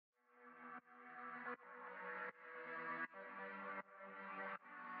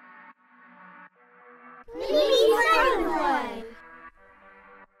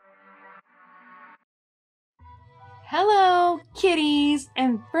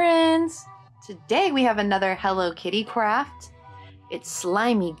friends! Today we have another Hello Kitty craft. It's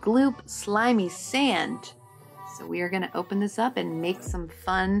Slimy Gloop Slimy Sand. So we are going to open this up and make some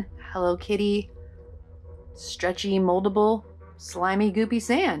fun Hello Kitty stretchy, moldable, slimy, goopy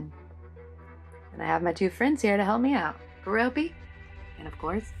sand. And I have my two friends here to help me out. Garopi and of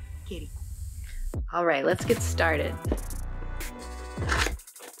course, Kitty. Alright, let's get started.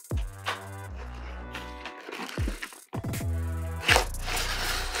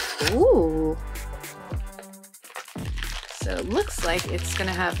 Ooh. So it looks like it's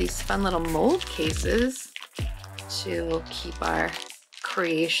gonna have these fun little mold cases to keep our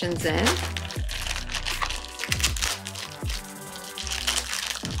creations in.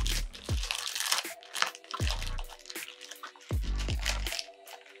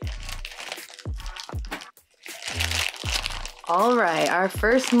 All right, our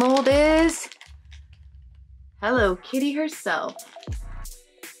first mold is Hello Kitty herself.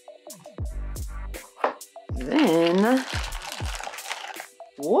 Then,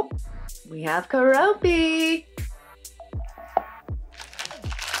 whoop, we have Garopi.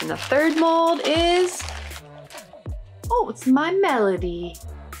 And the third mold is, oh, it's my Melody.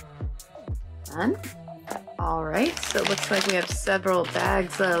 Done. All right, so it looks like we have several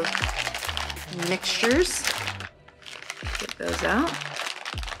bags of mixtures. Get those out.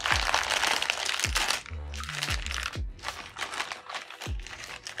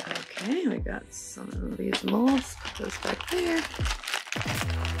 Okay, we got some of these molds. Put those back there.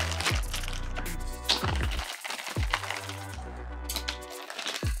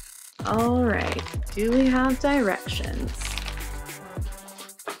 All right, do we have directions?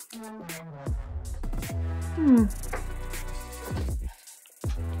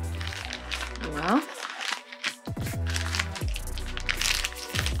 Well,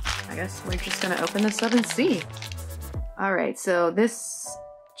 I guess we're just gonna open this up and see. All right, so this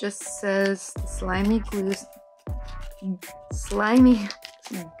just says slimy glue, slimy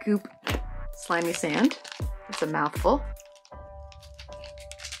goop, slimy sand. It's a mouthful.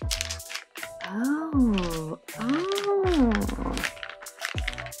 Oh,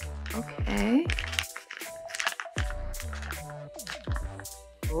 okay.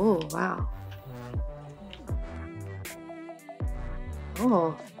 Oh, wow.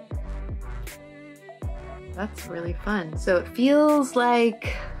 Oh, that's really fun. So it feels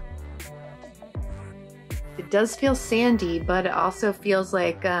like, it does feel sandy, but it also feels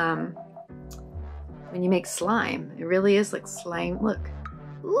like when you make slime. It really is like slime. Look.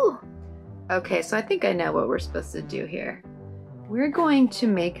 Ooh. Okay, so I think I know what we're supposed to do here. We're going to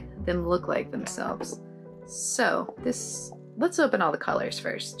make them look like themselves. So this, let's open all the colors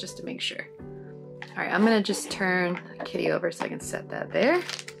first, just to make sure. All right, I'm gonna just turn Kitty over so I can set that there.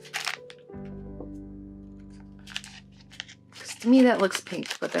 To me that looks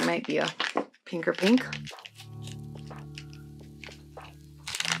pink, but there might be a pinker pink.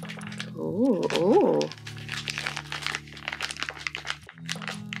 Ooh, ooh.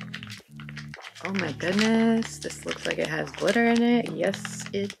 Oh my goodness, this looks like it has glitter in it. Yes,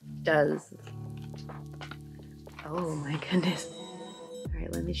 it does. Oh my goodness. All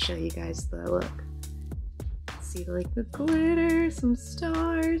right, let me show you guys the look. See like the glitter, some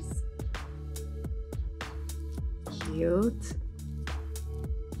stars. Cute.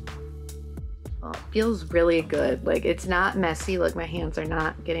 Oh, it feels really good. Like it's not messy. Look, my hands are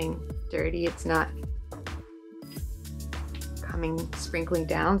not getting dirty. It's not sprinkling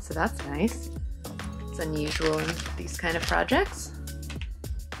down, so that's nice. It's unusual in these kind of projects.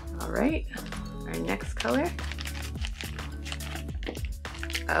 All right, our next color.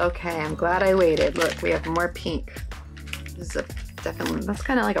 Okay, I'm glad I waited. Look, we have more pink. This is a definitely, that's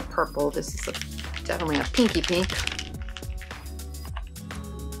kind of like a purple. This is definitely a pinky pink.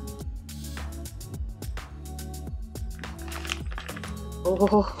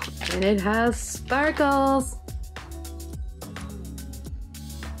 Oh, and it has sparkles.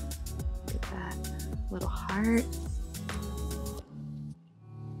 Look at that little heart.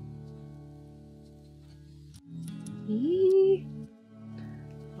 Eee.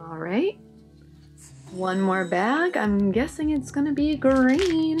 All right, one more bag. I'm guessing it's gonna be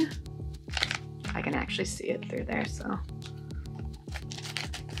green. I can actually see it through there, so.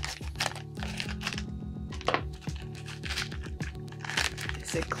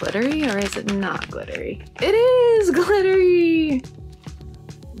 Is it glittery or is it not glittery? It is glittery!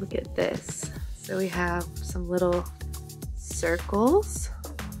 Look at this. So we have some little circles,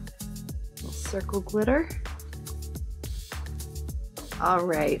 little circle glitter. All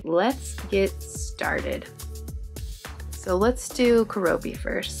right, let's get started. So let's do Garopi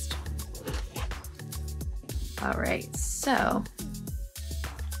first. All right, so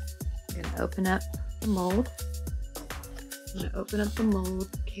gonna open up the mold. I'm gonna open up the mold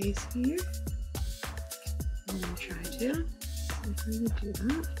case here. I'm gonna try to see if we can do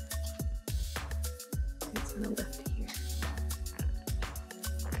that. It's gonna lift here.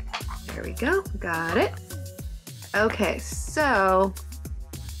 There we go, got it. Okay, so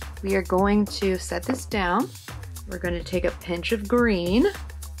we are going to set this down. We're going to take a pinch of green.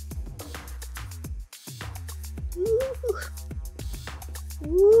 Ooh.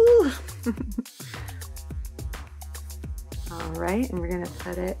 Ooh. All right, and we're going to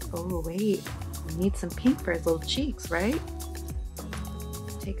put it, oh wait, we need some pink for his little cheeks, right?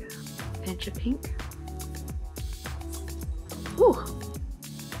 Take a pinch of pink. Ooh.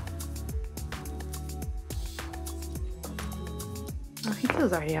 Oh, he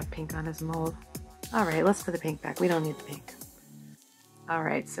does already have pink on his mold. All right, let's put the pink back. We don't need the pink. All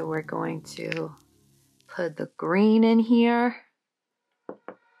right, so we're going to put the green in here.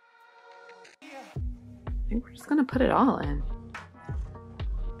 I think we're just gonna put it all in.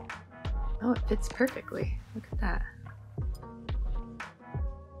 Oh, it fits perfectly. Look at that.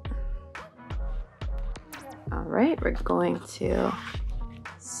 All right, we're going to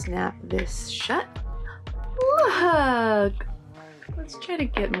snap this shut. Look! Let's try to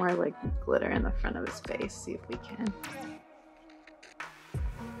get more like glitter in the front of his face, see if we can.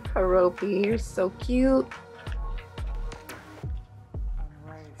 Karopi, you're so cute.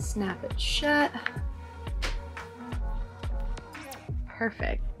 Snap it shut.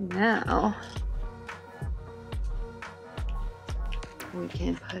 Perfect. Now we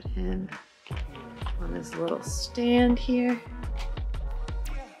can put him on his little stand here.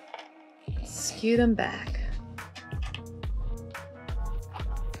 Scoot him back.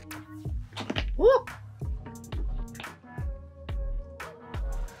 Whoop!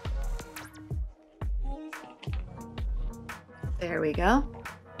 There we go.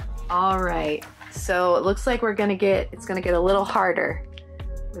 All right, so it looks like it's gonna get a little harder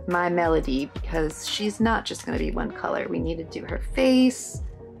with my Melody because she's not just gonna be one color. We need to do her face,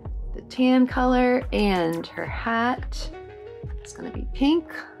 the tan color, and her hat. It's gonna be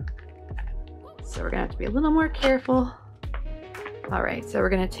pink. So we're gonna have to be a little more careful. All right, so we're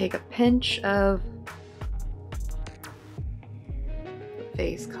gonna take a pinch of the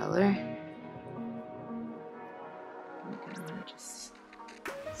face color. I'm gonna just stick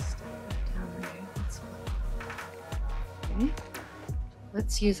that down there. Okay.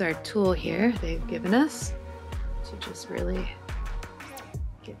 Let's use our tool here they've given us to just really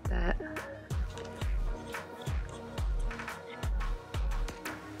get that.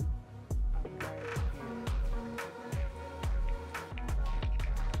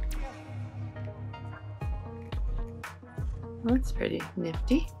 Well, that's pretty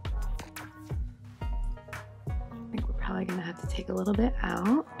nifty. I think we're probably gonna have to take a little bit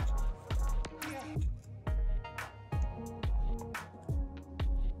out.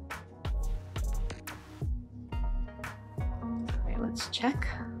 Okay, let's check.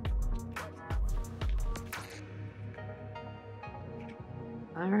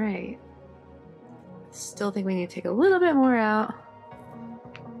 All right. Still think we need to take a little bit more out.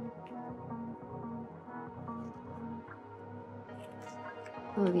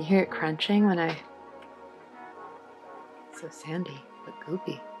 Oh, you hear it crunching when I... It's so sandy, but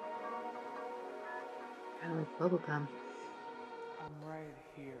goopy. Kind of like bubblegum. I'm right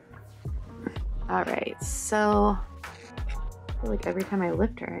here. Alright, so... I feel like every time I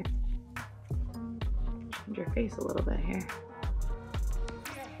lift her, I change her face a little bit here.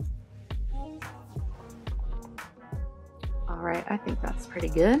 Alright, I think that's pretty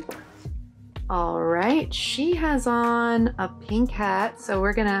good. All right, she has on a pink hat, so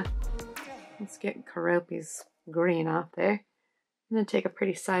let's get Karopi's green off there. I'm gonna take a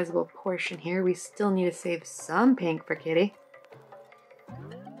pretty sizable portion here. We still need to save some pink for Kitty.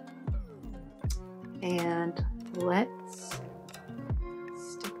 And let's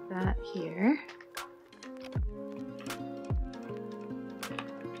stick that here.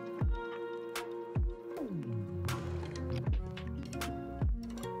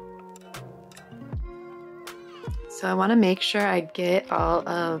 So I want to make sure I get all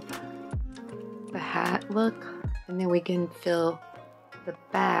of the hat look, and then we can fill the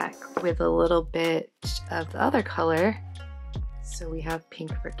back with a little bit of the other color. So we have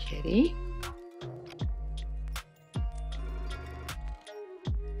pink for Kitty.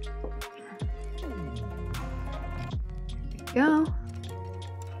 There we go.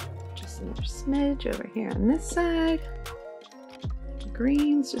 Just another smidge over here on this side. The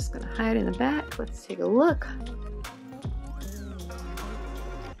green's just gonna hide in the back. Let's take a look.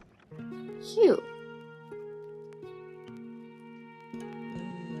 Cute.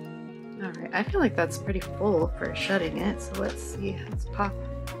 Alright, I feel like that's pretty full for shutting it, so let's see. Let's pop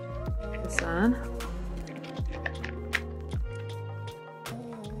this on.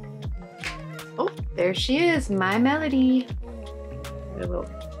 Oh, there she is, my Melody. A little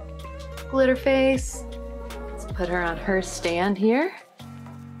glitter face. Let's put her on her stand here.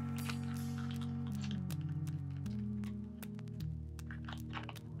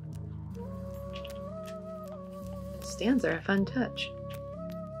 Stands are a fun touch.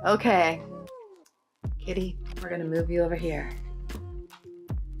 Okay, Kitty, we're gonna move you over here.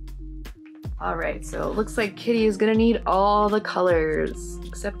 All right, so it looks like Kitty is gonna need all the colors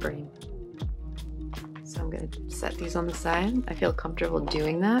except green. So I'm gonna set these on the side. I feel comfortable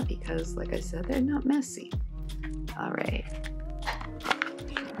doing that because, like I said, they're not messy. All right.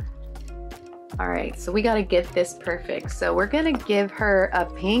 All right, so we gotta get this perfect. So we're gonna give her a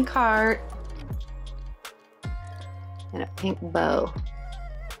pink heart and a pink bow.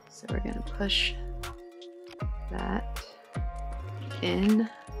 So we're gonna push that in.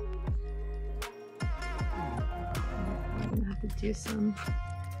 I'm gonna have to do some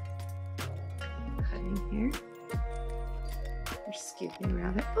cutting here. Or scooping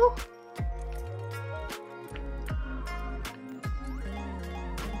rather. Oh!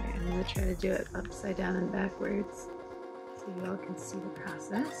 Okay, I'm gonna try to do it upside down and backwards so you all can see the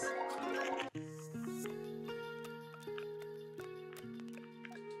process.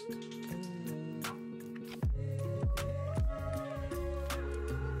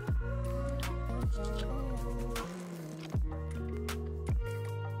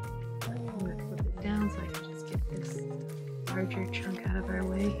 Larger chunk out of our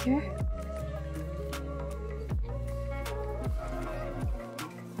way here.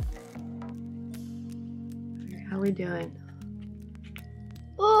 How we doing?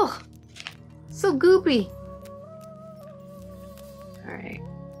 Oh, so goopy. All right.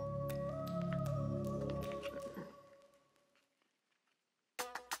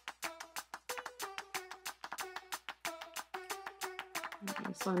 I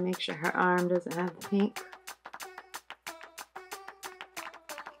just want to make sure her arm doesn't have pink.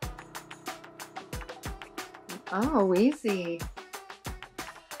 Oh, easy.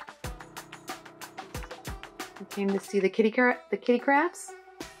 You came to see the kitty crafts?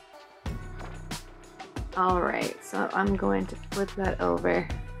 All right, so I'm going to flip that over.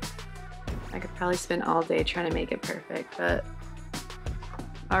 I could probably spend all day trying to make it perfect, but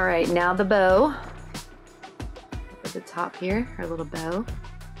all right, now the bow. At the top here, our little bow.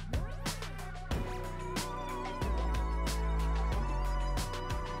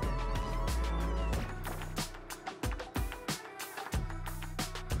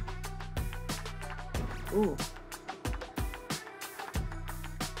 Ooh.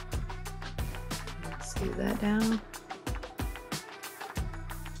 Let's scoot that down.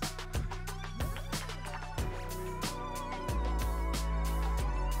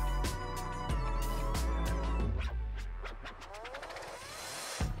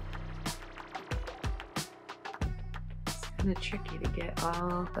 It's kind of tricky to get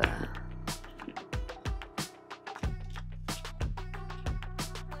all the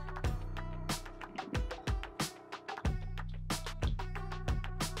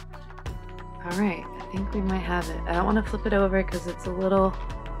all right, I think we might have it. I don't want to flip it over because it's a little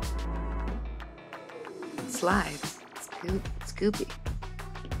slides. It's goopy.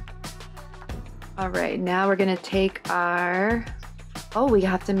 All right, now we're gonna take our, oh, we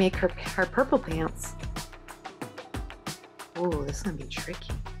have to make her purple pants. Oh, this is gonna be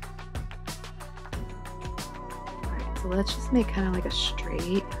tricky. All right, so let's just make kind of like a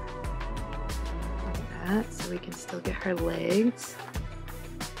straight like that so we can still get her legs.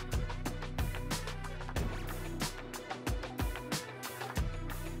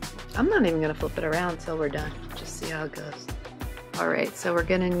 I'm not even gonna flip it around till we're done. Just see how it goes. All right, so we're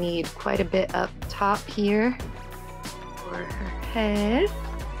gonna need quite a bit up top here for her head.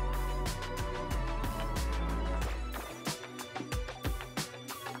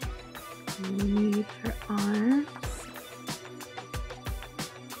 We need her arms.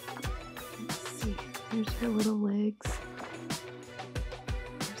 Let's see, here's her little legs.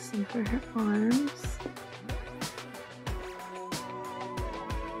 There's some for her arms.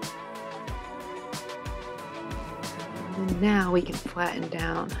 And now we can flatten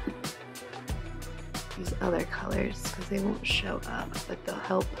down these other colors because they won't show up, but they'll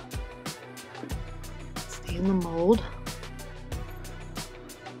help stay in the mold.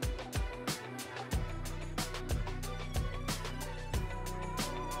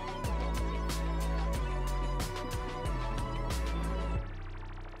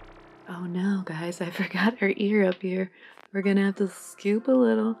 Oh no, guys, I forgot her ear up here. We're gonna have to scoop a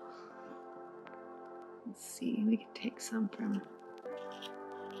little. Let's see, we can take some from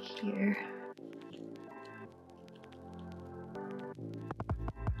here.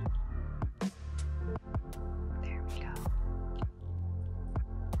 There we go.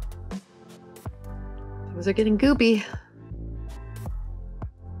 Things are getting goopy.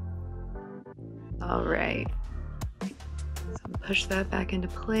 All right. So push that back into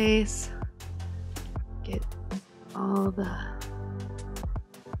place. Get all the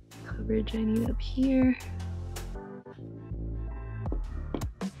coverage I need up here. All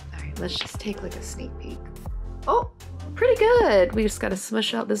right, let's just take like a sneak peek. Oh, pretty good. We just got to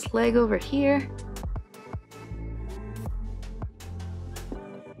smush out this leg over here.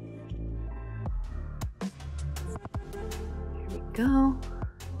 There we go.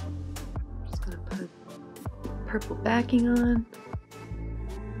 Just gonna put purple backing on.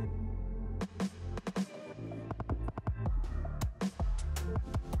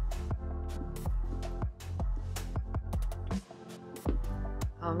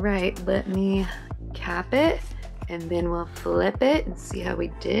 All right, let me cap it and then we'll flip it and see how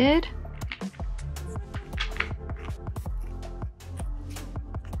we did.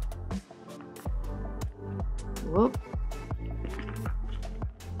 Whoop.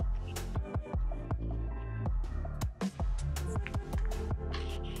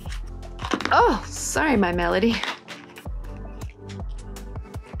 Oh, sorry, my melody.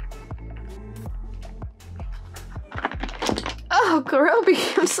 Oh, Karobi,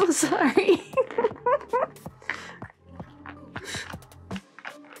 I'm so sorry.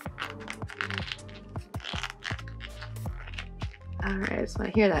 All right, I just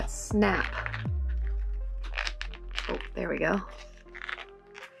want to hear that snap. Oh, there we go.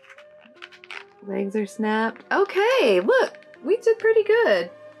 Legs are snapped. Okay, look, we did pretty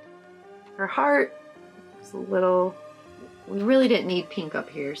good. Her heart was a little, we really didn't need pink up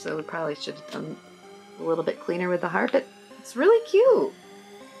here, so we probably should have done a little bit cleaner with the heart, but it's really cute.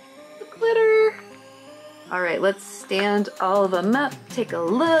 The glitter. All right, let's stand all of them up, take a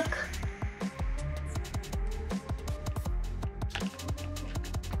look.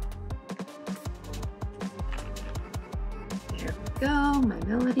 There we go, my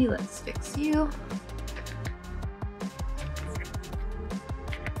melody, let's fix you.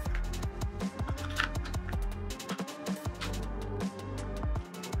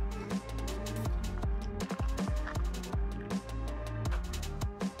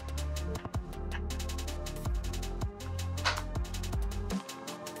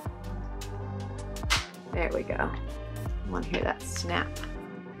 There we go. I want to hear that snap.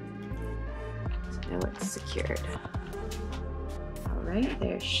 So now it's secured. All right,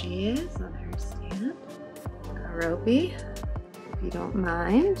 there she is on her stand. Karopi, if you don't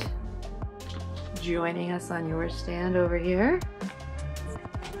mind joining us on your stand over here.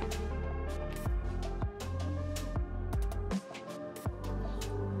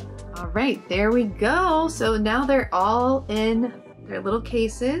 All right, there we go. So now they're all in their little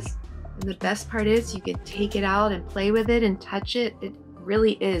cases. And the best part is you can take it out and play with it and touch it. It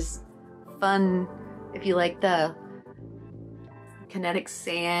really is fun if you like the kinetic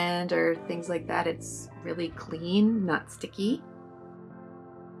sand or things like that. It's really clean, not sticky.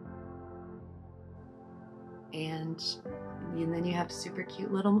 And then you have super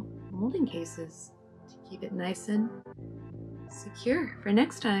cute little molding cases to keep it nice and secure for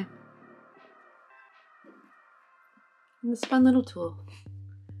next time. And this fun little tool.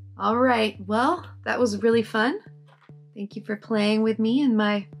 All right, well, that was really fun. Thank you for playing with me in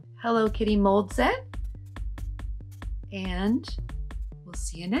my Hello Kitty mold set. And we'll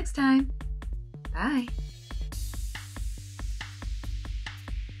see you next time. Bye.